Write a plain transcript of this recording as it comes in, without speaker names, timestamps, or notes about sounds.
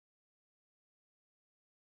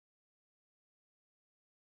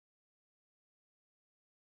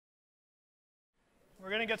we're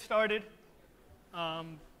going to get started.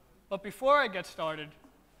 But before I get started,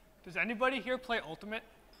 does anybody here play Ultimate?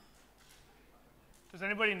 Does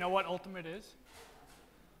anybody know what Ultimate is?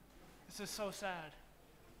 This is so sad.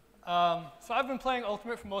 So I've been playing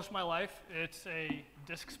Ultimate for most of my life. It's a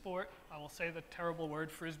disc sport. I will say the terrible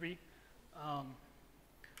word, Frisbee.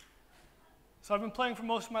 So I've been playing for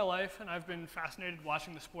most of my life, and I've been fascinated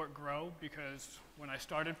watching the sport grow because when I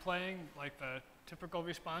started playing, like the typical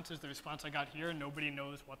response is the response I got here, nobody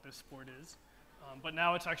knows what this sport is. But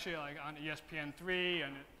now it's actually like on ESPN3,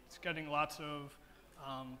 and it's getting lots of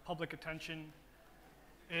public attention.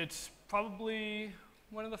 It's probably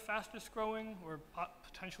one of the fastest growing, or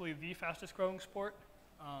potentially the fastest growing sport.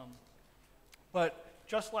 But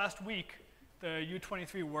just last week, the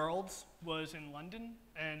U23 Worlds was in London,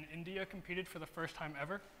 and India competed for the first time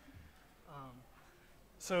ever.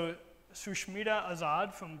 So Sushmita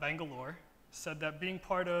Azad from Bangalore said that being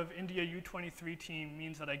part of India U23 team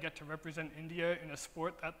means that I get to represent India in a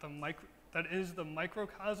sport that is the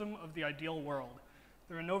microcosm of the ideal world.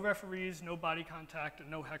 There are no referees, no body contact,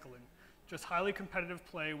 and no heckling. Just highly competitive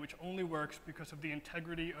play which only works because of the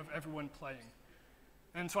integrity of everyone playing.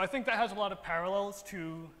 And so I think that has a lot of parallels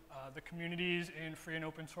to the communities in free and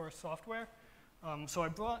open source software. So I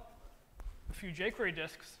brought a few jQuery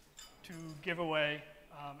disks to give away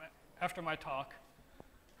after my talk.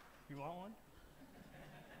 You want one?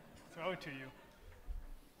 Throw it to you.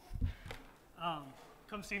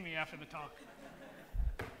 Come see me after the talk.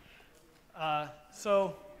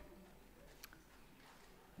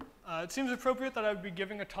 It seems appropriate that I would be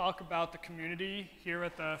giving a talk about the community here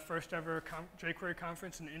at the first ever jQuery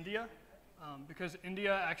conference in India, because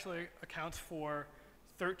India actually accounts for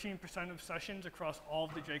 13% of sessions across all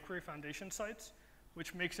of the jQuery Foundation sites,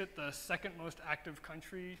 which makes it the second most active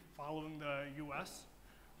country following the US.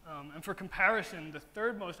 And for comparison, the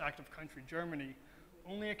third most active country, Germany,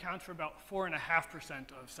 only accounts for about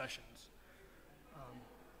 4.5% of sessions.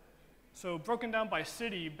 So broken down by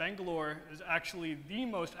city, Bangalore is actually the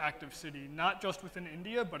most active city, not just within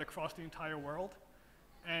India, but across the entire world.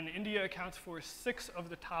 And India accounts for 6 of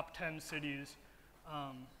the top 10 cities,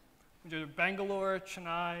 which are Bangalore,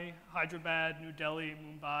 Chennai, Hyderabad, New Delhi,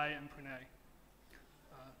 Mumbai, and Pune.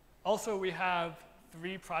 Also, we have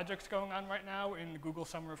 3 projects going on right now in the Google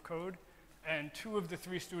Summer of Code, and 2 of the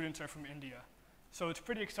 3 students are from India. So it's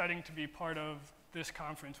pretty exciting to be part of this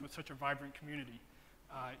conference with such a vibrant community.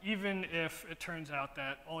 Even if it turns out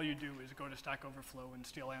that all you do is go to Stack Overflow and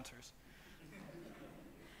steal answers.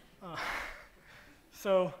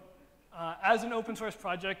 As an open source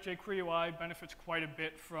project, jQuery UI benefits quite a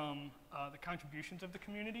bit from the contributions of the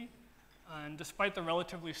community. And despite the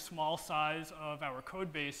relatively small size of our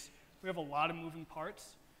code base, we have a lot of moving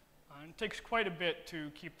parts. And it takes quite a bit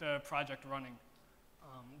to keep the project running.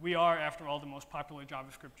 We are, after all, the most popular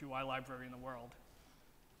JavaScript UI library in the world.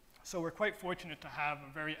 So we're quite fortunate to have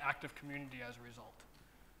a very active community as a result.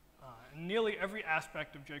 And nearly every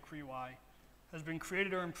aspect of jQuery UI has been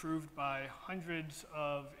created or improved by hundreds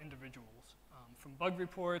of individuals. From bug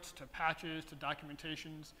reports to patches to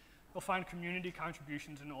documentations, you'll find community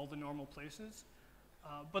contributions in all the normal places.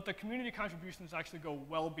 But the community contributions actually go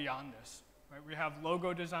well beyond this. Right? We have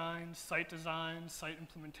logo design, site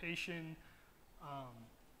implementation.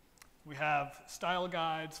 We have style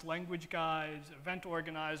guides, language guides, event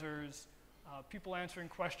organizers, people answering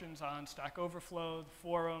questions on Stack Overflow, the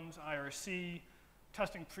forums, IRC,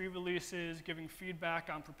 testing pre-releases, giving feedback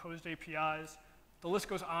on proposed APIs. The list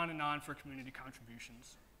goes on and on for community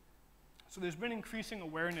contributions. So there's been increasing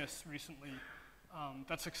awareness recently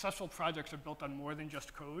that successful projects are built on more than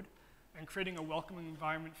just code, and creating a welcoming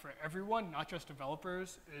environment for everyone, not just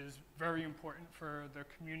developers, is very important for the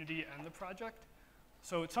community and the project.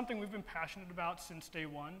 So it's something we've been passionate about since day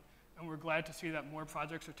one, and we're glad to see that more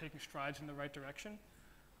projects are taking strides in the right direction.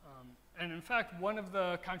 And in fact, one of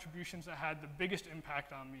the contributions that had the biggest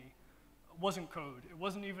impact on me wasn't code. It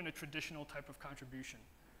wasn't even a traditional type of contribution.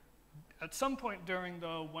 At some point during the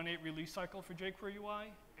 1.8 release cycle for jQuery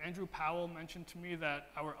UI, Andrew Powell mentioned to me that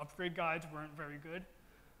our upgrade guides weren't very good.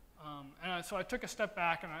 So I took a step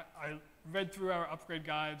back and I read through our upgrade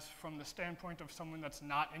guides from the standpoint of someone that's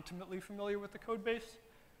not intimately familiar with the code base,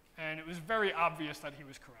 and it was very obvious that he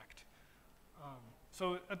was correct.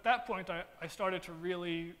 So at that point, I started to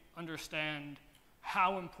really understand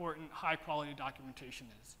how important high-quality documentation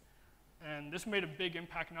is. And this made a big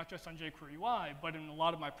impact not just on jQuery UI, but in a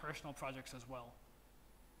lot of my personal projects as well.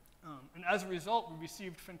 And as a result, we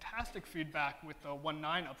received fantastic feedback with the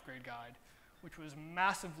 1.9 upgrade guide, which was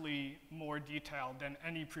massively more detailed than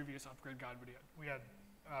any previous upgrade guide we had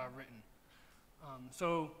written.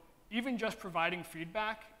 So even just providing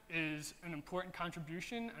feedback is an important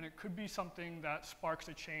contribution, and it could be something that sparks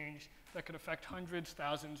a change that could affect hundreds,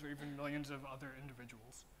 thousands, or even millions of other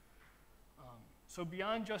individuals. So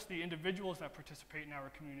beyond just the individuals that participate in our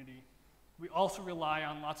community, we also rely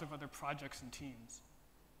on lots of other projects and teams.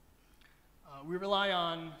 We rely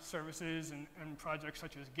on services and projects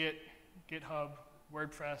such as Git, GitHub,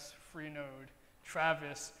 WordPress, Freenode,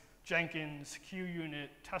 Travis, Jenkins, QUnit,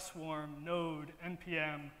 TestSwarm, Node,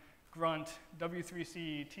 NPM, Grunt,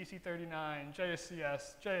 W3C, TC39,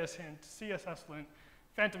 JSCS, JSHint, CSSLint,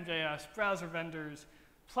 PhantomJS, browser vendors,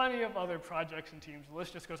 plenty of other projects and teams. The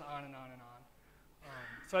list just goes on and on and on.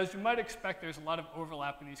 So as you might expect, there's a lot of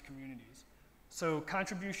overlap in these communities. So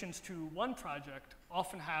contributions to one project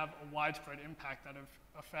often have a widespread impact that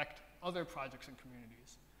affect other projects and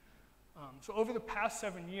communities. So over the past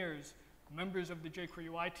 7 years, members of the jQuery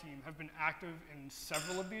UI team have been active in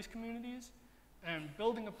several of these communities, and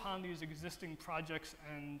building upon these existing projects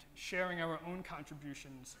and sharing our own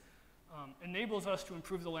contributions enables us to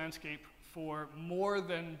improve the landscape for more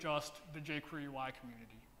than just the jQuery UI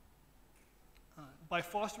community. By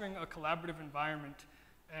fostering a collaborative environment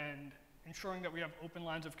and ensuring that we have open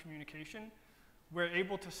lines of communication, we're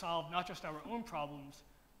able to solve not just our own problems,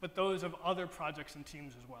 but those of other projects and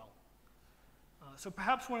teams as well. So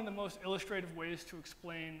perhaps one of the most illustrative ways to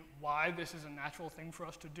explain why this is a natural thing for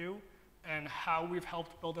us to do and how we've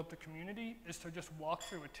helped build up the community is to just walk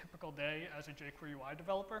through a typical day as a jQuery UI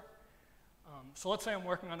developer. So let's say I'm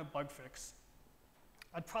working on a bug fix.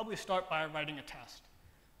 I'd probably start by writing a test.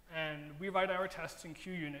 And we write our tests in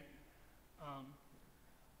QUnit.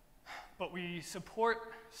 But we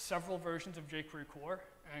support several versions of jQuery core,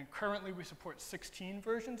 and currently we support 16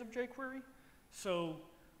 versions of jQuery. So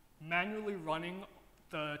manually running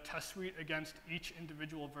the test suite against each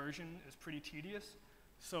individual version is pretty tedious.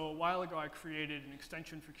 So a while ago I created an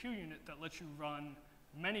extension for QUnit that lets you run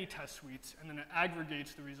many test suites, and then it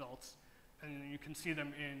aggregates the results, and then you can see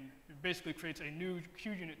them it basically creates a new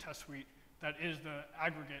QUnit test suite that is the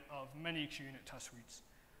aggregate of many QUnit test suites.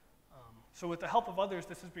 So with the help of others,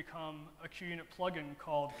 this has become a QUnit plugin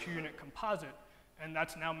called QUnit Composite, and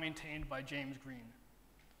that's now maintained by James Green.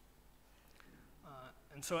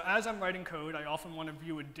 And so as I'm writing code, I often want to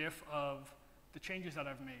view a diff of the changes that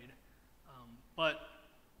I've made. But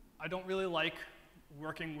I don't really like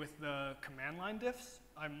working with the command line diffs.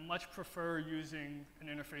 I much prefer using an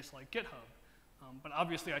interface like GitHub. But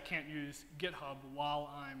obviously, I can't use GitHub while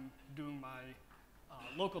I'm doing my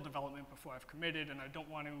local development before I've committed, and I don't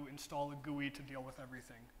want to install a GUI to deal with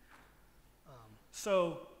everything.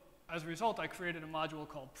 So as a result, I created a module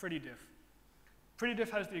called PrettyDiff. PrettyDiff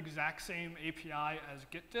has the exact same API as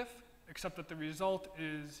GitDiff, except that the result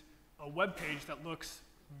is a web page that looks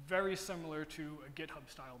very similar to a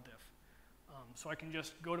GitHub-style diff. So I can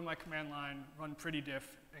just go to my command line, run PrettyDiff,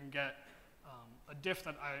 and get a diff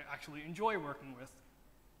that I actually enjoy working with.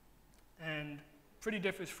 And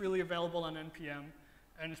PrettyDiff is freely available on NPM,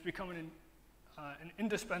 and it's become an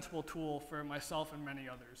indispensable tool for myself and many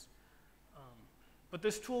others. But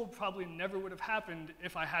this tool probably never would have happened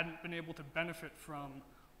if I hadn't been able to benefit from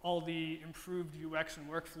all the improved UX and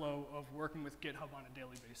workflow of working with GitHub on a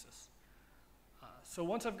daily basis. So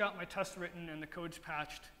once I've got my tests written and the code's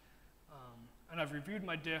patched, and I've reviewed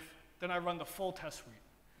my diff, then I run the full test suite.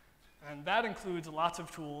 And that includes lots of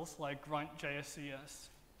tools like Grunt, JSCS,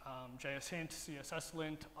 JSHint,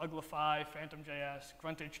 CSSLint, Uglify, PhantomJS,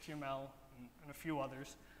 Grunt HTML, and a few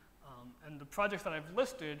others. And the projects that I've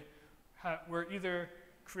listed were either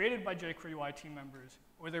created by jQuery UI team members,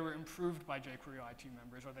 or they were improved by jQuery UI team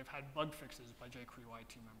members, or they've had bug fixes by jQuery UI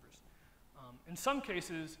team members. In some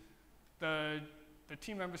cases, the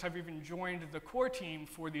team members have even joined the core team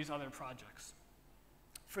for these other projects.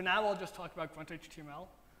 For now, I'll just talk about Grunt HTML.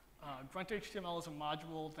 Grunt HTML is a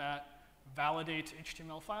module that validates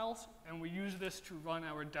HTML files, and we use this to run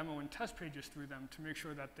our demo and test pages through them to make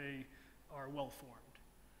sure that they are well-formed.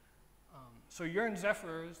 So Jörn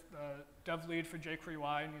Zephyr is the dev lead for jQuery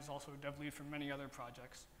UI, and he's also dev lead for many other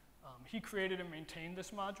projects. He created and maintained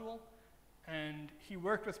this module, and he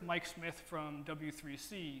worked with Mike Smith from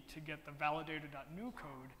W3C to get the validator.new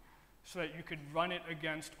code so that you could run it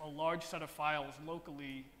against a large set of files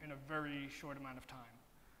locally in a very short amount of time.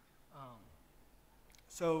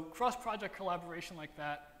 So cross-project collaboration like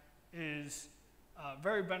that is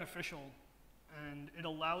very beneficial, and it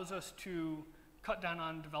allows us to cut down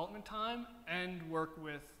on development time and work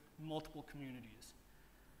with multiple communities.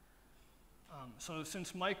 So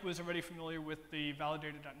since Mike was already familiar with the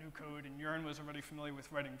validator.new code and Jörn was already familiar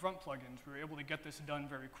with writing Grunt plugins, we were able to get this done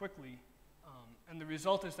very quickly. And the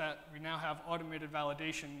result is that we now have automated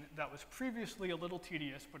validation that was previously a little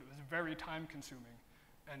tedious, but it was very time consuming.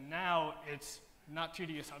 And now it's not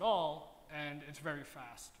tedious at all, and it's very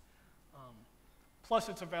fast. Plus,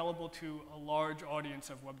 it's available to a large audience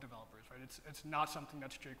of web developers, right? It's not something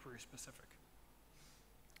that's jQuery specific.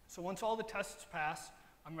 So once all the tests pass,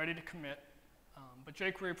 I'm ready to commit. But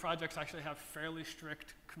jQuery projects actually have fairly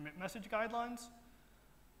strict commit message guidelines.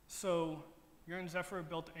 So Jörn Zephyr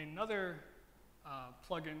built another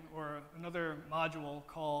plugin or another module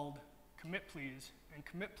called commit please. And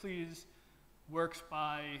commit please works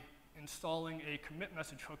by installing a commit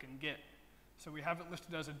message hook in Git. So we have it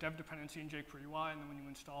listed as a dev dependency in jQuery UI, and then when you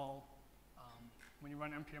install, when you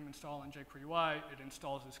run npm install in jQuery UI, it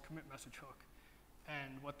installs this commit message hook.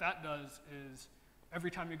 And what that does is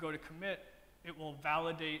every time you go to commit, it will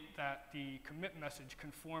validate that the commit message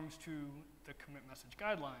conforms to the commit message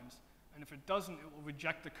guidelines. And if it doesn't, it will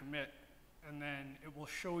reject the commit, and then it will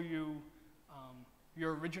show you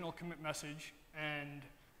your original commit message and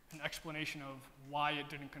an explanation of why it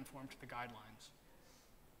didn't conform to the guidelines.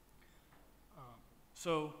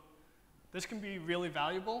 So this can be really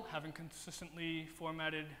valuable, having consistently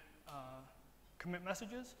formatted commit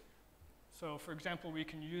messages. So for example, we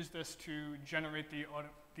can use this to generate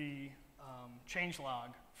the change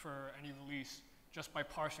log for any release just by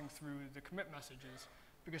parsing through the commit messages,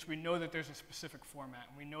 because we know that there's a specific format,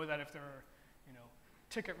 and we know that if there are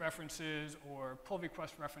ticket references or pull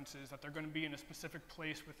request references, that they're going to be in a specific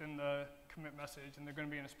place within the commit message, and they're going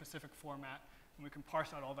to be in a specific format, and we can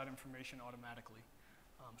parse out all that information automatically.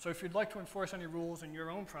 So if you'd like to enforce any rules in your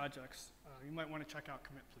own projects, you might want to check out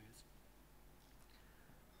commit please.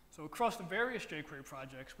 So across the various jQuery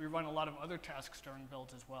projects, we run a lot of other tasks during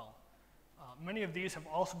builds as well. Many of these have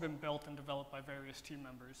also been built and developed by various team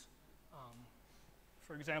members.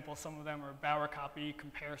 For example, some of them are Bower copy,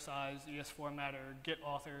 compare size, ES formatter, Git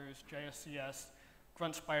authors, JSCS,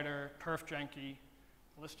 Grunt Spider, Perf Janky.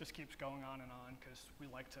 The list just keeps going on because we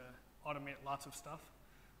like to automate lots of stuff.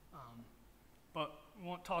 But we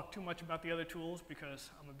won't talk too much about the other tools because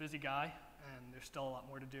I'm a busy guy and there's still a lot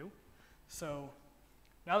more to do. So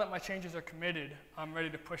now that my changes are committed, I'm ready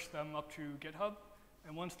to push them up to GitHub.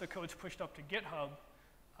 And once the code's pushed up to GitHub,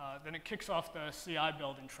 then it kicks off the CI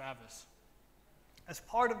build in Travis. As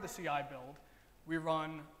part of the CI build, we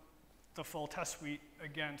run the full test suite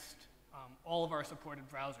against all of our supported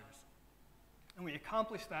browsers. And we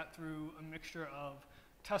accomplish that through a mixture of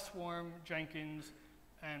TestSwarm, Jenkins,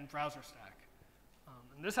 and BrowserStack.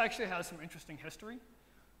 And this actually has some interesting history.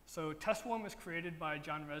 So TestSwarm was created by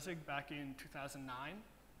John Resig back in 2009.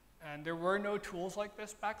 And there were no tools like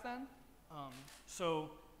this back then.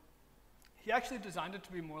 So he actually designed it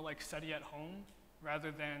to be more like SETI at home,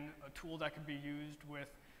 rather than a tool that could be used with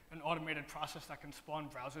an automated process that can spawn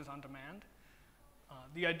browsers on demand.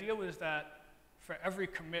 The idea was that for every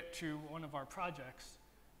commit to one of our projects,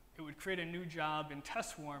 it would create a new job in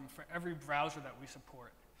TestSwarm for every browser that we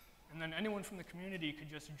support. And then anyone from the community could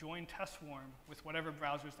just join TestSwarm with whatever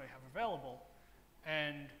browsers they have available,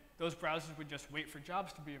 and those browsers would just wait for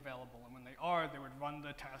jobs to be available. And when they are, they would run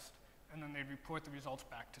the test, and then they'd report the results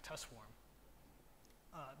back to TestSwarm.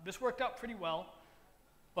 This worked out pretty well,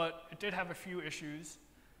 but it did have a few issues.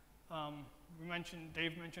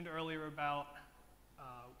 Dave mentioned earlier about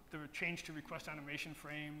the change to request animation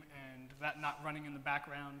frame and that not running in the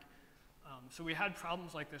background. So we had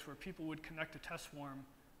problems like this where people would connect to TestSwarm,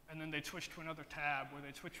 and then they'd switch to another tab, or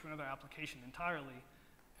they'd switch to another application entirely,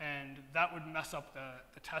 and that would mess up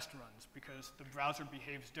the test runs because the browser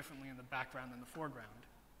behaves differently in the background than the foreground.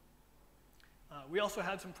 We also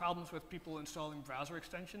had some problems with people installing browser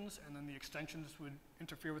extensions, and then the extensions would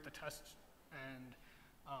interfere with the tests, and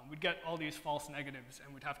we'd get all these false negatives,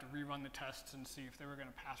 and we'd have to rerun the tests and see if they were going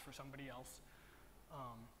to pass for somebody else.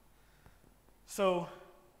 So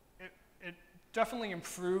it definitely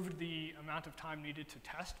improved the amount of time needed to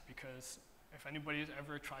test, because if anybody's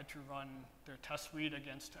ever tried to run their test suite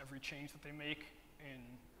against every change that they make in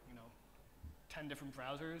 10 different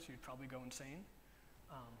browsers, you'd probably go insane.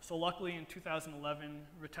 So luckily in 2011,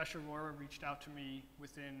 Ritesh Arora reached out to me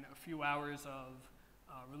within a few hours of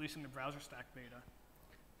releasing the BrowserStack beta.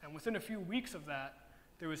 And within a few weeks of that,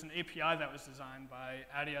 there was an API that was designed by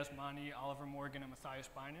Adi Asmani, Oliver Morgan, and Matthias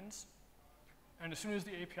Beinens. And as soon as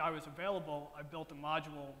the API was available, I built a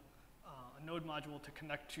module, a node module to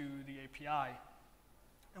connect to the API.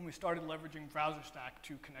 And we started leveraging BrowserStack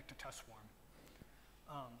to connect to TestSwarm.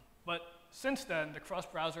 But since then, the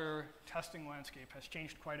cross-browser testing landscape has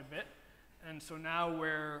changed quite a bit. And so now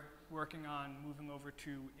we're working on moving over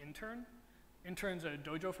to Intern. Intern's a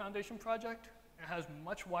Dojo Foundation project. It has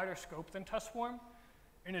much wider scope than TestSwarm.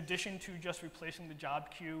 in addition to just replacing the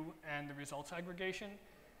job queue and the results aggregation,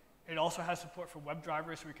 it also has support for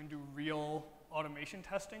WebDriver, so we can do real automation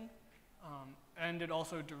testing. And it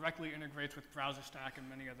also directly integrates with BrowserStack and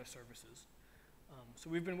many other services. So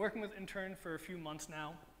we've been working with Intern for a few months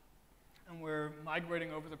now, and we're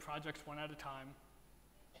migrating over the projects one at a time.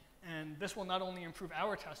 And this will not only improve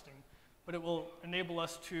our testing, but it will enable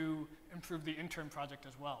us to improve the Intern project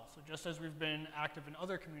as well. So just as we've been active in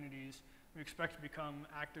other communities, we expect to become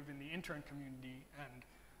active in the Intern community and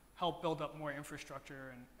help build up more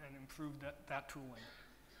infrastructure and improve that tooling.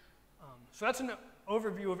 So that's an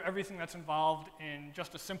overview of everything that's involved in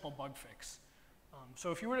just a simple bug fix.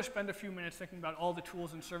 So if you were to spend a few minutes thinking about all the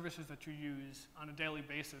tools and services that you use on a daily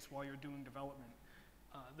basis while you're doing development,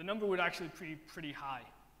 the number would actually be pretty high.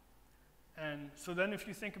 And so then if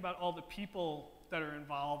you think about all the people that are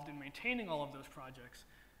involved in maintaining all of those projects,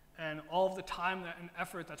 and all of the time and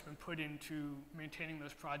effort that's been put into maintaining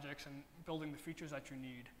those projects and building the features that you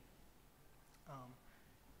need,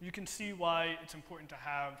 you can see why it's important to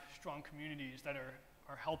have strong communities that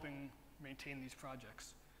are helping maintain these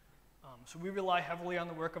projects. So we rely heavily on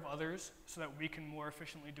the work of others so that we can more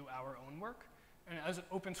efficiently do our own work. And as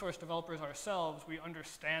open source developers ourselves, we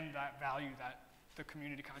understand that value that the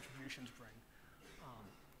community contributions bring.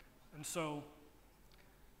 And so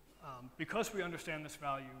because we understand this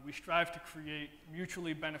value, we strive to create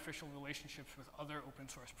mutually beneficial relationships with other open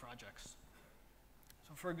source projects.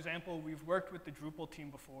 So for example, we've worked with the Drupal team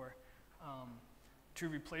before to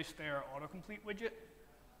replace their autocomplete widget.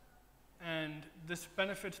 And this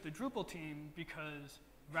benefits the Drupal team because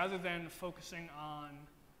rather than focusing on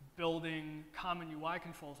building common UI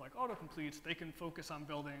controls like autocompletes, they can focus on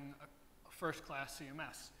building a first-class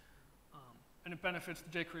CMS. And it benefits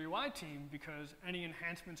the jQuery UI team because any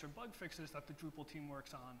enhancements or bug fixes that the Drupal team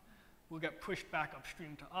works on will get pushed back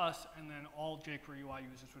upstream to us, and then all jQuery UI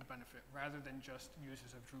users would benefit, rather than just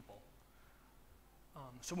users of Drupal.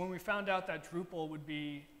 So when we found out that Drupal would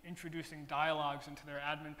be introducing dialogues into their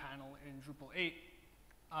admin panel in Drupal 8,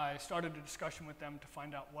 I started a discussion with them to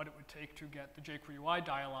find out what it would take to get the jQuery UI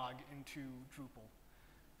dialogue into Drupal.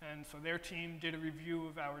 And so their team did a review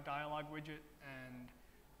of our dialogue widget, and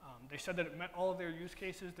they said that it met all of their use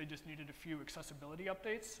cases. They just needed a few accessibility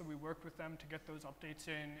updates. So we worked with them to get those updates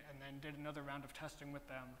in, and then did another round of testing with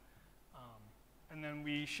them. And then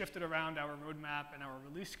we shifted around our roadmap and our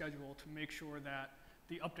release schedule to make sure that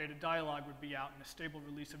the updated dialogue would be out in a stable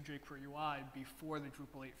release of jQuery UI before the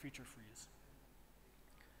Drupal 8 feature freeze.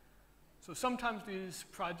 So sometimes these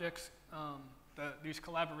projects, these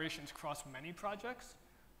collaborations cross many projects.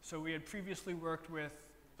 So we had previously worked with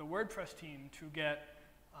the WordPress team to get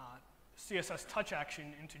CSS touch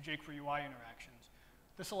action into jQuery UI interactions.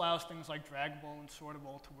 This allows things like draggable and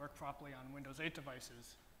sortable to work properly on Windows 8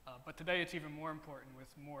 devices. But today it's even more important with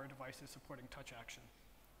more devices supporting touch action.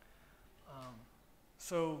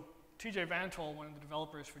 So TJ Vantol, one of the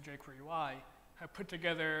developers for jQuery UI, had put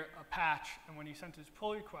together a patch, and when he sent his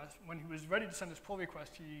pull request, when he was ready to send his pull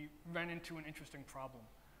request, he ran into an interesting problem.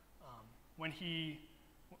 When he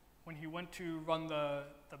went to run the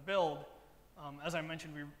build, as I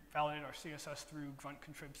mentioned, we validated our CSS through grunt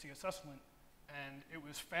contrib CSSLint, and it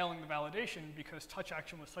was failing the validation because touch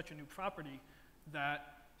action was such a new property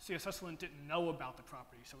that CSSLint didn't know about the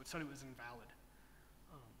property, so it said it was invalid.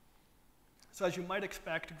 So as you might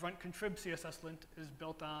expect, grunt contrib CSSLint is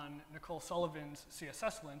built on Nicole Sullivan's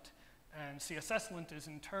CSSLint, and CSSLint is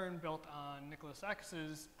in turn built on Nicholas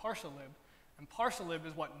Akis's parselib, and parselib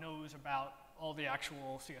is what knows about all the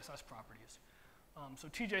actual CSS properties. So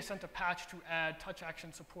TJ sent a patch to add touch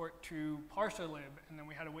action support to parselib, and then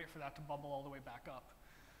we had to wait for that to bubble all the way back up.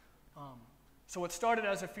 So what started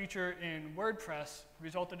as a feature in WordPress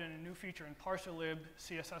resulted in a new feature in parselib,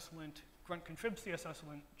 CSSLint, grunt contrib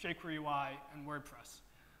CSSLint, jQuery UI, and WordPress.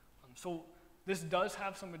 So this does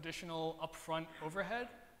have some additional upfront overhead,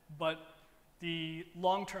 but the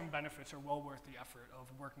long-term benefits are well worth the effort of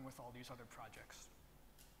working with all these other projects.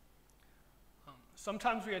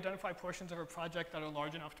 Sometimes we identify portions of a project that are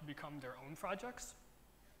large enough to become their own projects,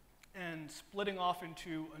 and splitting off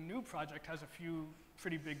into a new project has a few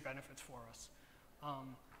pretty big benefits for us.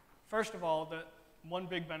 First of all, the one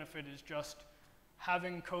big benefit is just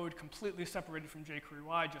having code completely separated from jQuery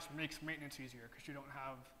UI just makes maintenance easier because you don't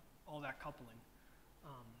have all that coupling.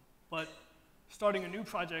 But starting a new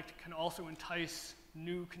project can also entice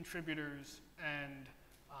new contributors and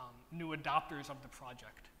new adopters of the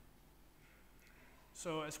project.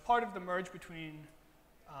 So as part of the merge between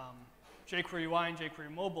jQuery UI and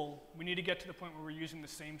jQuery Mobile, we need to get to the point where we're using the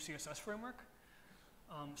same CSS framework.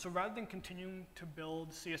 So rather than continuing to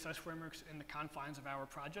build CSS frameworks in the confines of our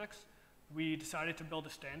projects, we decided to build a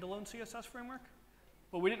standalone CSS framework,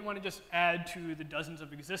 but we didn't want to just add to the dozens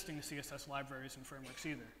of existing CSS libraries and frameworks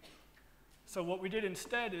either. So what we did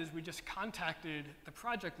instead is we just contacted the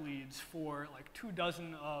project leads for like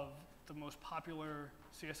 24 of the most popular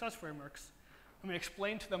CSS frameworks, and we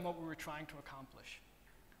explained to them what we were trying to accomplish.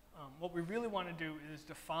 What we really want to do is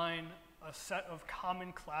define a set of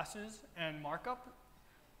common classes and markup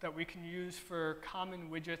that we can use for common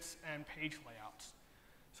widgets and page layouts.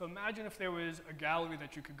 So imagine if there was a gallery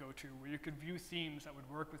that you could go to where you could view themes that would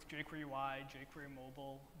work with jQuery UI, jQuery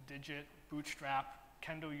Mobile, Digit, Bootstrap,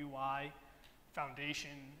 Kendo UI,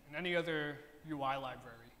 Foundation, and any other UI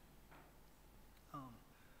library.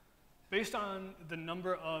 Based on the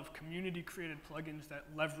number of community-created plugins that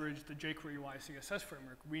leverage the jQuery UI CSS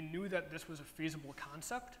framework, we knew that this was a feasible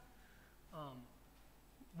concept.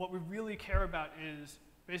 What we really care about is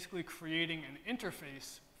basically creating an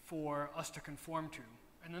interface for us to conform to.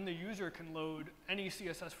 And then the user can load any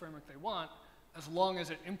CSS framework they want as long as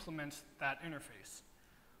it implements that interface.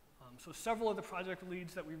 So several of the project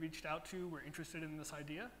leads that we reached out to were interested in this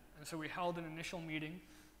idea. And so we held an initial meeting,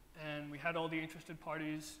 and we had all the interested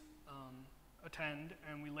parties attend,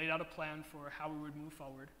 and we laid out a plan for how we would move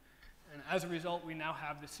forward. And as a result, we now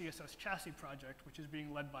have the CSS chassis project, which is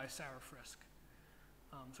being led by Sarah Frisk.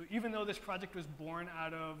 So even though this project was born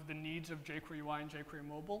out of the needs of jQuery UI and jQuery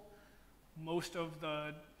Mobile, most of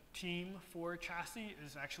the team for chassis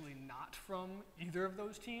is actually not from either of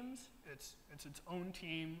those teams. It's its own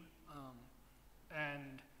team,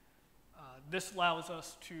 and this allows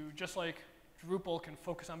us to, just like Drupal can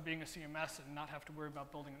focus on being a CMS and not have to worry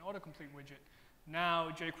about building an autocomplete widget, now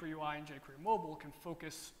jQuery UI and jQuery Mobile can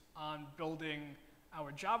focus on building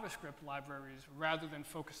our JavaScript libraries rather than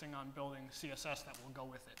focusing on building CSS that will go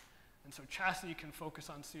with it. And so chassis can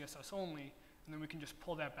focus on CSS only, and then we can just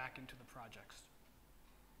pull that back into the projects.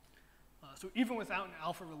 So even without an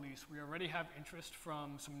alpha release, we already have interest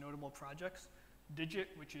from some notable projects. Digit,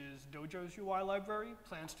 which is Dojo's UI library,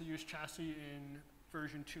 plans to use chassis in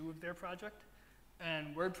version 2 of their project.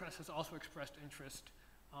 And WordPress has also expressed interest.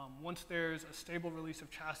 Once there's a stable release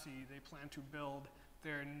of chassis, they plan to build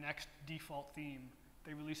their next default theme.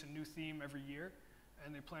 They release a new theme every year,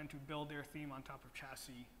 and they plan to build their theme on top of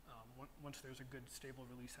chassis once there's a good stable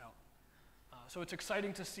release out. So it's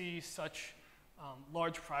exciting to see such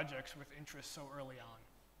large projects with interest so early on.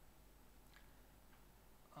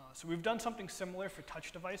 So we've done something similar for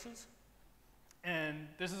touch devices. And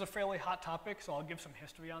this is a fairly hot topic, so I'll give some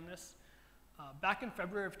history on this. Back in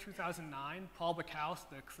February of 2009, Paul Backhaus,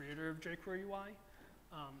 the creator of jQuery UI,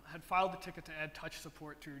 had filed a ticket to add touch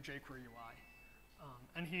support to jQuery UI.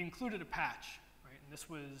 And he included a patch, right? And this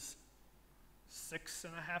was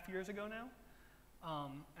 6.5 years ago now.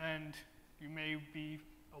 And you may be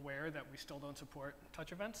aware that we still don't support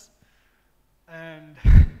touch events. And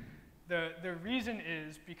the reason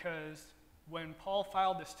is because when Paul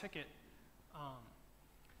filed this ticket,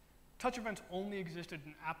 touch events only existed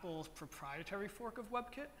in Apple's proprietary fork of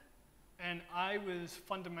WebKit, and I was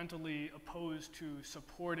fundamentally opposed to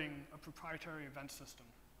supporting a proprietary event system,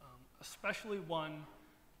 especially one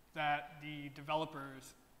that the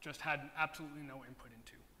developers just had absolutely no input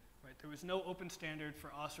into. Right? There was no open standard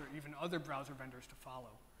for us or even other browser vendors to follow.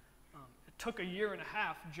 It took 1.5 years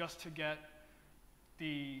just to get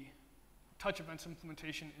the touch events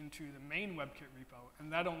implementation into the main WebKit repo,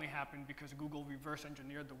 and that only happened because Google reverse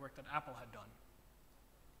engineered the work that Apple had done.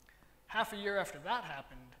 Half a year after that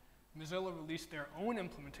happened, Mozilla released their own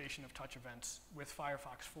implementation of touch events with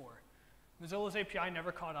Firefox 4. Mozilla's API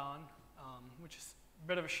never caught on, which is a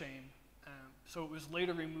bit of a shame. So it was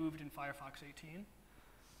later removed in Firefox 18.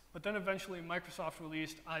 But then eventually Microsoft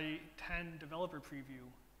released IE10 developer preview,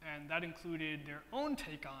 and that included their own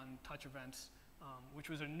take on touch events, which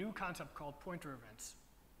was a new concept called pointer events.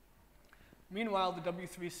 Meanwhile, the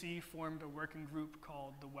W3C formed a working group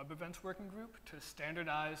called the Web Events Working Group to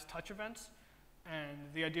standardize touch events. And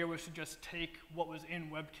the idea was to just take what was in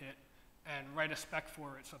WebKit and write a spec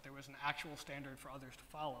for it so that there was an actual standard for others to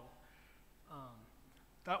follow.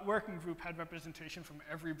 That working group had representation from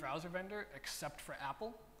every browser vendor except for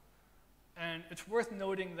Apple. And it's worth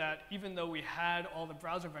noting that even though we had all the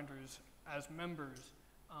browser vendors as members,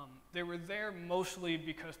 they were there mostly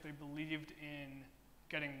because they believed in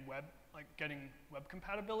getting web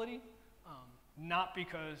compatibility, not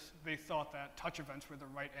because they thought that touch events were the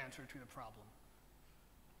right answer to the problem.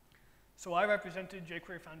 So I represented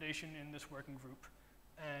jQuery Foundation in this working group,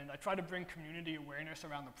 and I tried to bring community awareness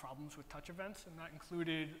around the problems with touch events, and that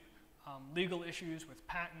included legal issues with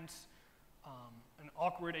patents, an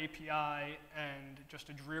awkward API, and just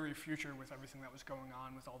a dreary future with everything that was going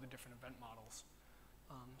on with all the different event models.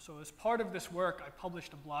 So as part of this work, I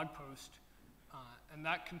published a blog post, and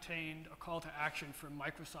that contained a call to action for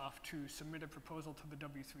Microsoft to submit a proposal to the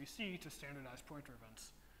W3C to standardize pointer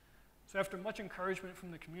events. So after much encouragement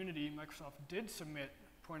from the community, Microsoft did submit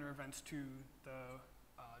pointer events to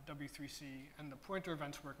the W3C, and the pointer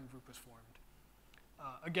events working group was formed.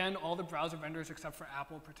 Again, all the browser vendors except for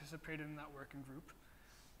Apple participated in that working group.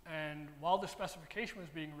 And while the specification was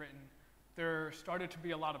being written, there started to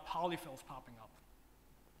be a lot of polyfills popping up.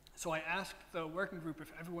 So I asked the working group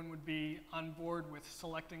if everyone would be on board with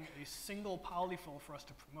selecting a single polyfill for us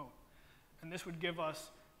to promote. And this would give us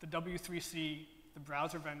the W3C, the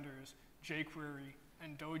browser vendors, jQuery,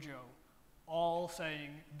 and Dojo all saying,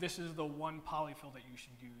 this is the one polyfill that you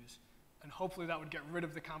should use. And hopefully that would get rid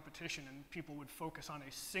of the competition and people would focus on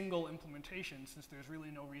a single implementation since there's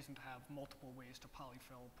really no reason to have multiple ways to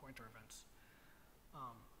polyfill pointer events.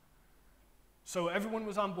 So everyone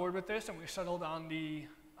was on board with this and we settled on the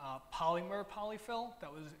Polymer polyfill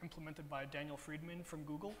that was implemented by Daniel Friedman from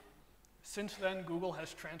Google. Since then, Google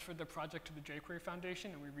has transferred the project to the jQuery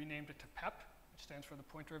Foundation and we renamed it to PEP, which stands for the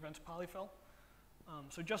Pointer Events Polyfill.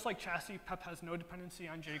 So just like Chassis, PEP has no dependency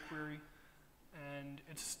on jQuery, and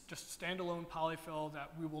it's just a standalone polyfill that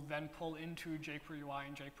we will then pull into jQuery UI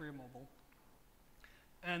and jQuery Mobile.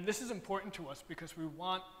 And this is important to us because we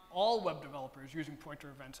want all web developers using pointer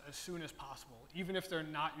events as soon as possible, even if they're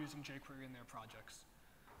not using jQuery in their projects.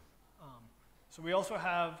 So we also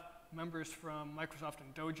have members from Microsoft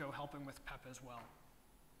and Dojo helping with PEP as well.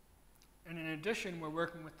 And in addition, we're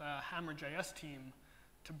working with the Hammer.js team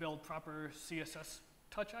to build proper CSS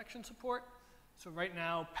touch action support. So right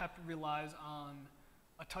now, PEP relies on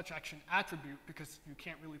a touch action attribute because you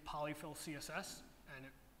can't really polyfill CSS, and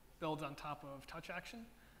it builds on top of touch action.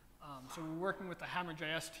 So we're working with the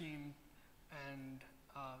Hammer.js team and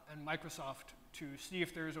Microsoft to see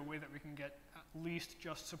if there is a way that we can get at least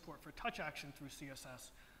just support for touch action through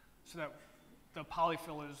CSS so that the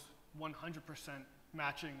polyfill is 100%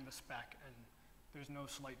 matching the spec and there's no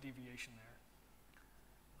slight deviation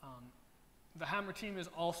there. The Hammer team is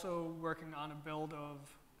also working on a build of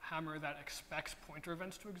Hammer that expects pointer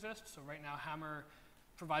events to exist. So right now, Hammer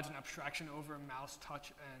provides an abstraction over mouse,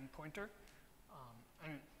 touch, and pointer.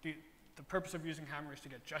 And the purpose of using Hammer is to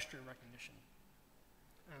get gesture recognition.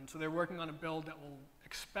 And so they're working on a build that will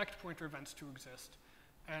expect pointer events to exist.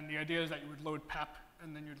 And the idea is that you would load PEP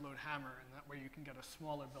and then you'd load Hammer, and that way you can get a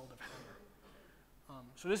smaller build of Hammer.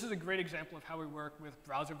 So this is a great example of how we work with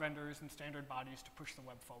browser vendors and standard bodies to push the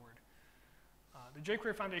web forward. The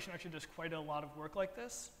jQuery Foundation actually does quite a lot of work like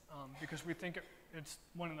this because we think it's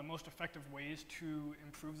one of the most effective ways to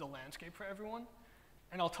improve the landscape for everyone.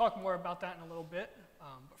 And I'll talk more about that in a little bit.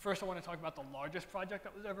 But first I want to talk about the largest project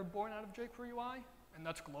that was ever born out of jQuery UI, and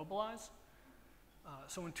that's Globalize.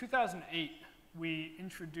 So in 2008, we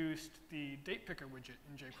introduced the date picker widget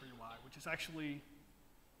in jQuery UI, which is actually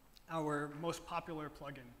our most popular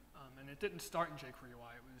plugin. And it didn't start in jQuery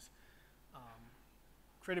UI. It was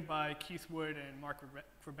created by Keith Wood and Mark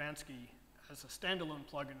Grabansky as a standalone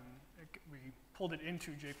plugin. We pulled it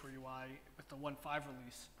into jQuery UI with the 1.5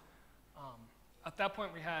 release. At that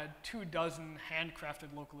point, we had 24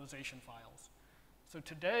 handcrafted localization files. So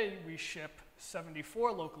today, we ship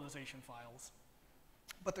 74 localization files,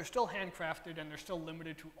 but they're still handcrafted and they're still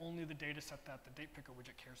limited to only the data set that the date picker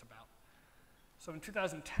widget cares about. So in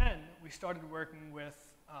 2010, we started working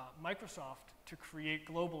with Microsoft to create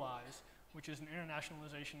Globalize, which is an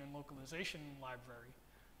internationalization and localization library,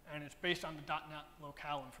 and it's based on the .NET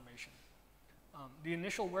locale information. The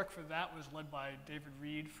initial work for that was led by David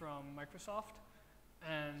Reed from Microsoft,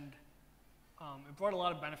 and it brought a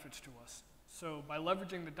lot of benefits to us. So by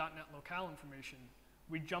leveraging the .NET locale information,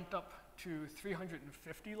 we jumped up to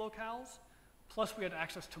 350 locales, plus we had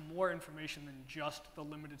access to more information than just the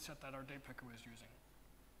limited set that our date picker was using.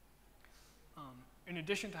 In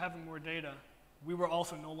addition to having more data, we were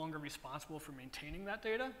also no longer responsible for maintaining that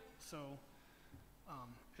data. So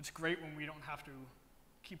it's great when we don't have to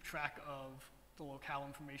keep track of the locale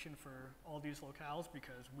information for all these locales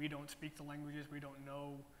because we don't speak the languages, we don't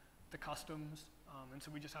know the customs, and so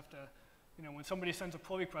we just have to, when somebody sends a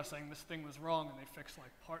pull request saying this thing was wrong and they fix like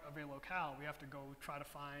part of a locale, we have to go try to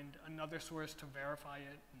find another source to verify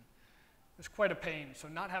it. And it's quite a pain, so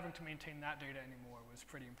not having to maintain that data anymore was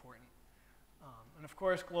pretty important. And of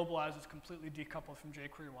course, Globalize is completely decoupled from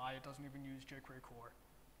jQuery UI. It doesn't even use jQuery core.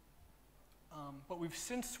 But we've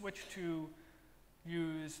since switched to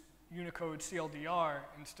use Unicode CLDR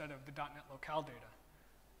instead of the .NET locale data.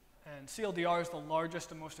 And CLDR is the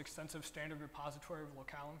largest and most extensive standard repository of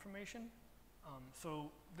locale information.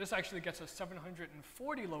 So this actually gets us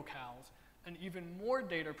 740 locales and even more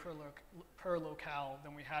data per locale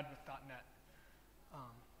than we had with .NET.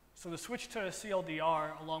 So the switch to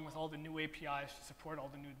CLDR, along with all the new APIs to support all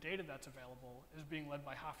the new data that's available, is being led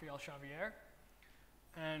by Rafael Xavier.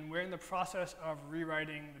 And we're in the process of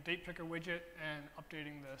rewriting the date picker widget and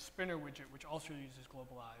updating the spinner widget, which also uses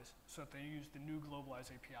Globalize, so that they use the new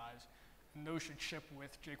Globalize APIs. And those should ship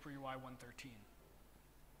with jQuery UI 1.13.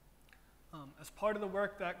 As part of the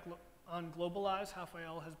work on Globalize,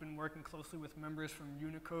 Rafael has been working closely with members from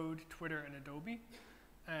Unicode, Twitter, and Adobe.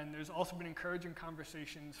 And there's also been encouraging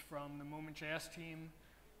conversations from the Moment.js team,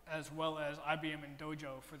 as well as IBM and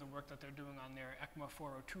Dojo for the work that they're doing on their ECMA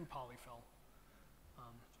 402 polyfill.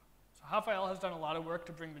 So Rafael has done a lot of work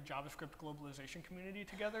to bring the JavaScript globalization community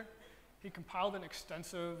together. He compiled an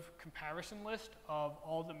extensive comparison list of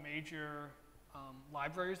all the major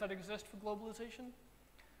libraries that exist for globalization.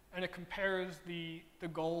 And it compares the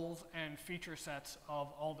goals and feature sets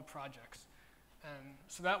of all the projects. And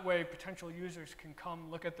so that way, potential users can come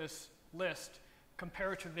look at this list,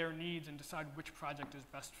 compare it to their needs, and decide which project is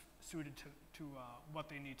best suited to what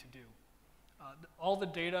they need to do. All the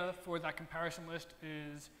data for that comparison list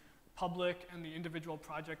is public, and the individual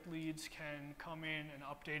project leads can come in and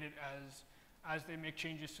update it as they make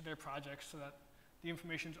changes to their projects, so that the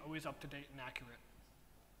information is always up to date and accurate.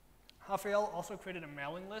 Rafael also created a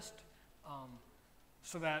mailing list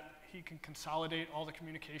so that he can consolidate all the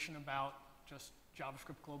communication about just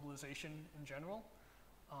JavaScript globalization in general.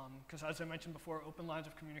 Because as I mentioned before, open lines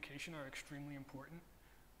of communication are extremely important.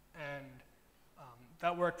 And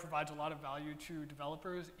that work provides a lot of value to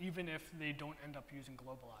developers, even if they don't end up using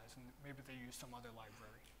Globalize, and maybe they use some other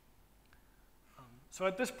library. So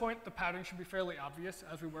at this point, the pattern should be fairly obvious.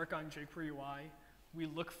 As we work on jQuery UI, we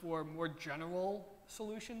look for more general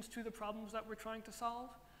solutions to the problems that we're trying to solve.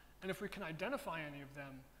 And if we can identify any of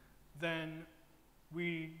them, then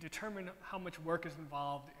we determine how much work is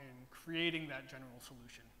involved in creating that general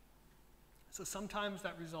solution. So sometimes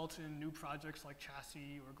that results in new projects like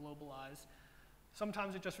Chassis or Globalize.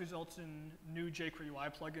 Sometimes it just results in new jQuery UI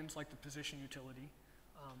plugins like the position utility.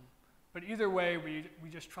 But either way, we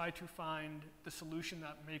just try to find the solution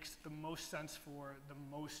that makes the most sense for the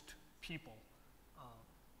most people.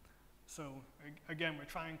 So again, we're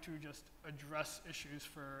trying to just address issues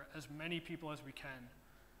for as many people as we can.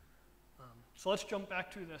 So let's jump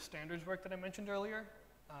back to the standards work that I mentioned earlier.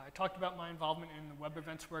 I talked about my involvement in the Web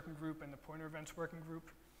Events Working Group and the Pointer Events Working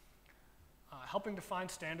Group. Helping define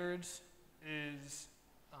standards is,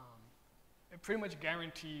 it pretty much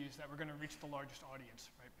guarantees that we're going to reach the largest audience,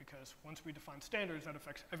 right? Because once we define standards, that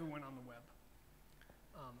affects everyone on the web.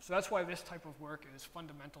 So that's why this type of work is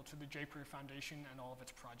fundamental to the jQuery Foundation and all of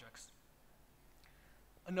its projects.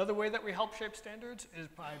 Another way that we help shape standards is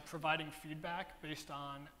by providing feedback based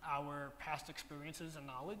on our past experiences and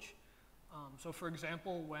knowledge. So for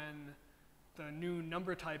example, when the new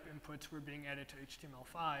number type inputs were being added to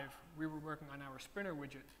HTML5, we were working on our spinner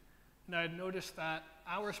widget. And I had noticed that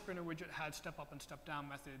our spinner widget had step up and step down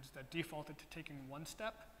methods that defaulted to taking one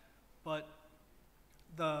step, but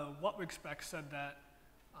the whatwig spec said that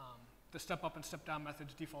the step up and step down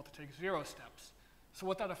methods default to take 0 steps. So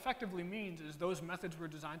what that effectively means is those methods were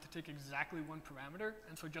designed to take exactly one parameter,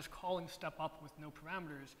 and so just calling step up with no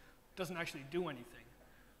parameters doesn't actually do anything.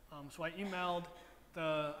 So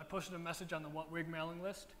I posted a message on the whatwig mailing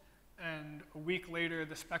list, and a week later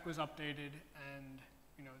the spec was updated, and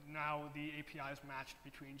now the API is matched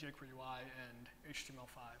between jQuery UI and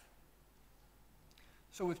HTML5.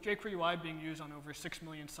 So with jQuery UI being used on over 6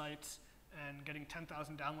 million sites and getting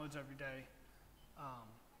 10,000 downloads every day,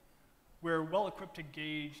 we're well equipped to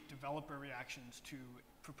gauge developer reactions to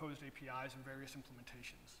proposed APIs and various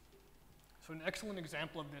implementations. So an excellent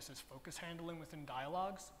example of this is focus handling within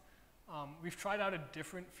dialogues. We've tried out a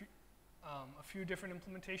few different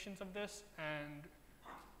implementations of this, and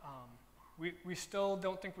we still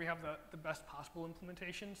don't think we have the best possible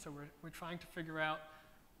implementation, so we're trying to figure out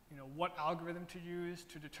what algorithm to use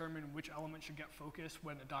to determine which element should get focus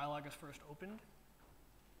when a dialogue is first opened.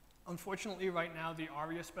 Unfortunately, right now, the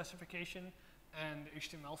ARIA specification and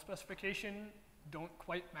HTML specification don't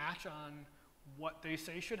quite match on what they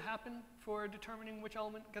say should happen for determining which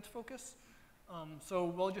element gets focus. So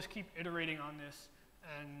we'll just keep iterating on this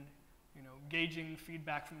and gauging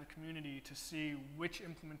feedback from the community to see which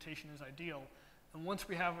implementation is ideal. And once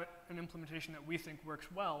we have an implementation that we think works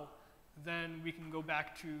well, then we can go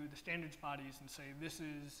back to the standards bodies and say, this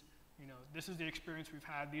is the experience we've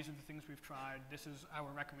had, these are the things we've tried, this is our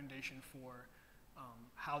recommendation for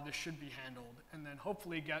how this should be handled, and then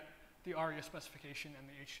hopefully get the ARIA specification and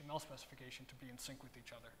the HTML specification to be in sync with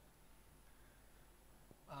each other.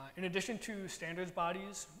 In addition to standards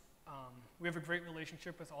bodies, We have a great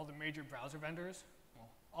relationship with all the major browser vendors, well,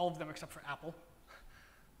 all of them except for Apple.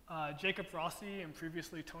 Jacob Rossi and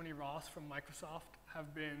previously Tony Ross from Microsoft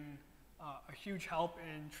have been a huge help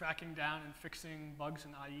in tracking down and fixing bugs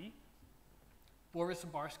in IE. Boris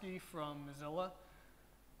Zabarsky from Mozilla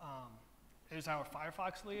is our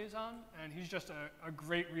Firefox liaison, and he's just a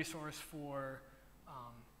great resource for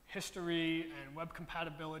history and web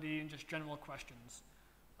compatibility and just general questions.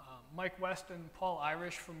 Mike West and Paul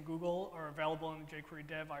Irish from Google are available in the jQuery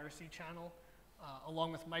Dev IRC channel,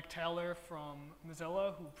 along with Mike Taylor from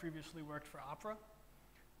Mozilla, who previously worked for Opera.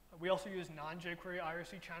 We also use non-jQuery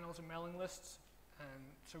IRC channels and mailing lists, and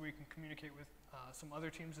so we can communicate with some other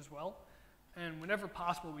teams as well. And whenever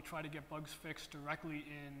possible, we try to get bugs fixed directly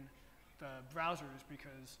in the browsers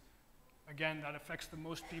because, again, that affects the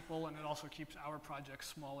most people and it also keeps our projects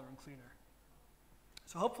smaller and cleaner.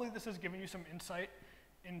 So hopefully this has given you some insight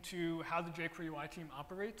into how the jQuery UI team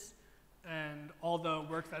operates and all the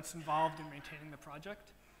work that's involved in maintaining the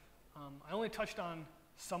project. I only touched on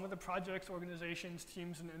some of the projects, organizations,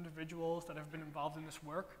 teams, and individuals that have been involved in this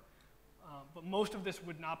work, but most of this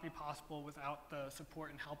would not be possible without the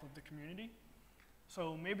support and help of the community.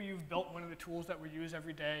 So maybe you've built one of the tools that we use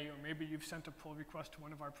every day, or maybe you've sent a pull request to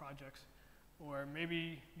one of our projects, or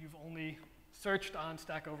maybe you've only searched on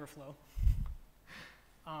Stack Overflow.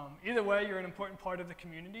 Either way, you're an important part of the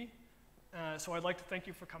community. So I'd like to thank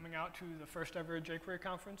you for coming out to the first ever jQuery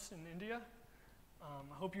conference in India.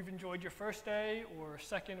 I hope you've enjoyed your first day, or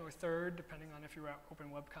second, or third, depending on if you're at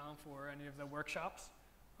OpenWebConf or any of the workshops.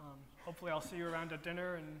 Hopefully I'll see you around at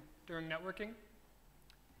dinner and during networking.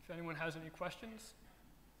 If anyone has any questions.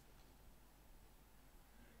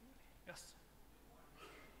 Yes?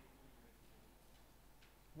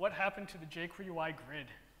 What happened to the jQuery UI grid?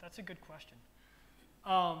 That's a good question.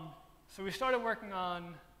 So we started working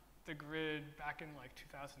on the grid back in like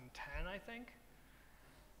 2010, I think.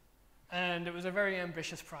 And it was a very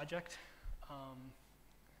ambitious project.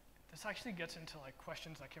 This actually gets into like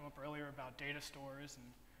questions that came up earlier about data stores. And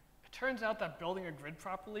it turns out that building a grid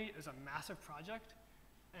properly is a massive project.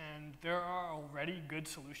 And there are already good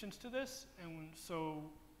solutions to this. And so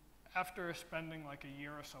after spending like a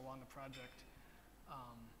year or so on the project,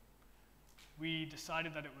 we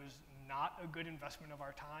decided that it was not a good investment of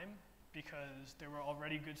our time because there were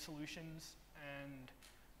already good solutions and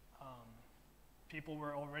people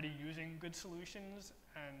were already using good solutions,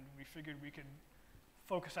 and we figured we could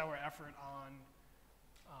focus our effort on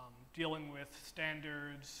dealing with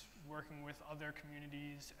standards, working with other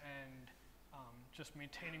communities, and just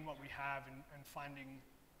maintaining what we have and finding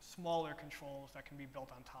smaller controls that can be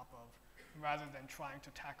built on top of, rather than trying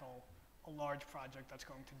to tackle a large project that's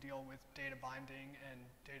going to deal with data binding and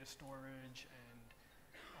data storage and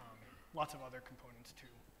lots of other components too.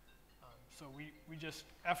 So we just,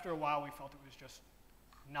 after a while, we felt it was just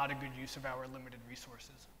not a good use of our limited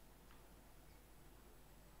resources.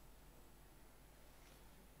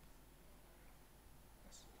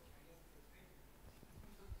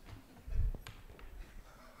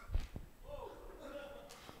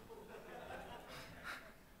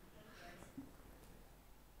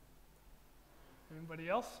 Anybody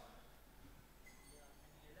else?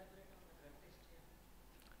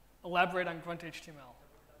 Elaborate on Grunt HTML.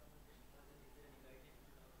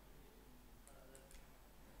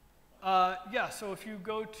 Yeah, so if you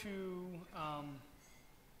go to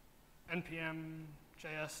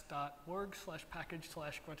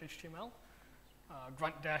npm.js.org/package/grunt.html,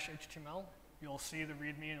 grunt-html, you'll see the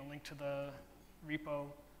README and a link to the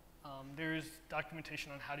repo. There's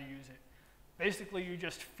documentation on how to use it. Basically, you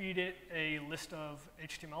just feed it a list of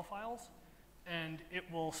HTML files, and it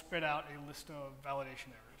will spit out a list of validation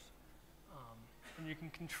errors. And you can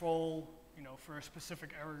control, for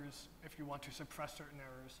specific errors, if you want to suppress certain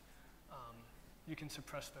errors, you can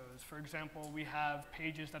suppress those. For example, we have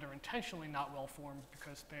pages that are intentionally not well formed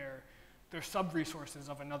because they're sub-resources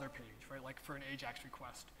of another page, right? Like for an AJAX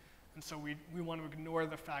request. And so we want to ignore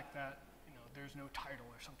the fact that there's no title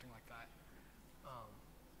or something like that.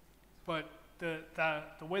 But the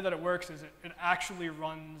way that it works is it actually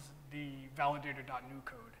runs the validator.new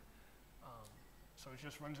code. So it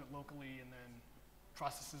just runs it locally and then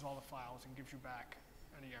processes all the files and gives you back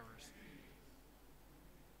any errors.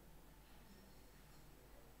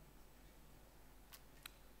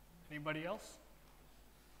 Anybody else?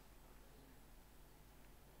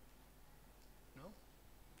 No?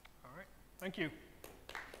 All right. Thank you.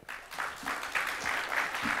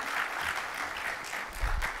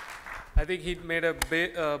 I think he made a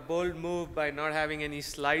bold move by not having any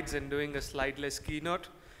slides and doing a slideless keynote.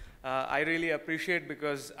 I really appreciate,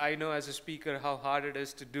 because I know as a speaker how hard it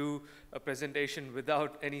is to do a presentation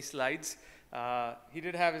without any slides. He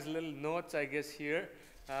did have his little notes, I guess, here.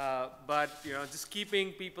 But just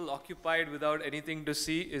keeping people occupied without anything to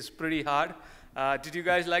see is pretty hard. Did you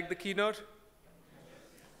guys like the keynote?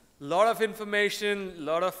 Lot of information,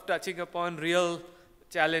 lot of touching upon real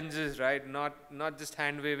challenges, right? Not just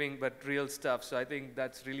hand waving, but real stuff. So I think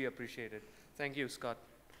that's really appreciated. Thank you, Scott.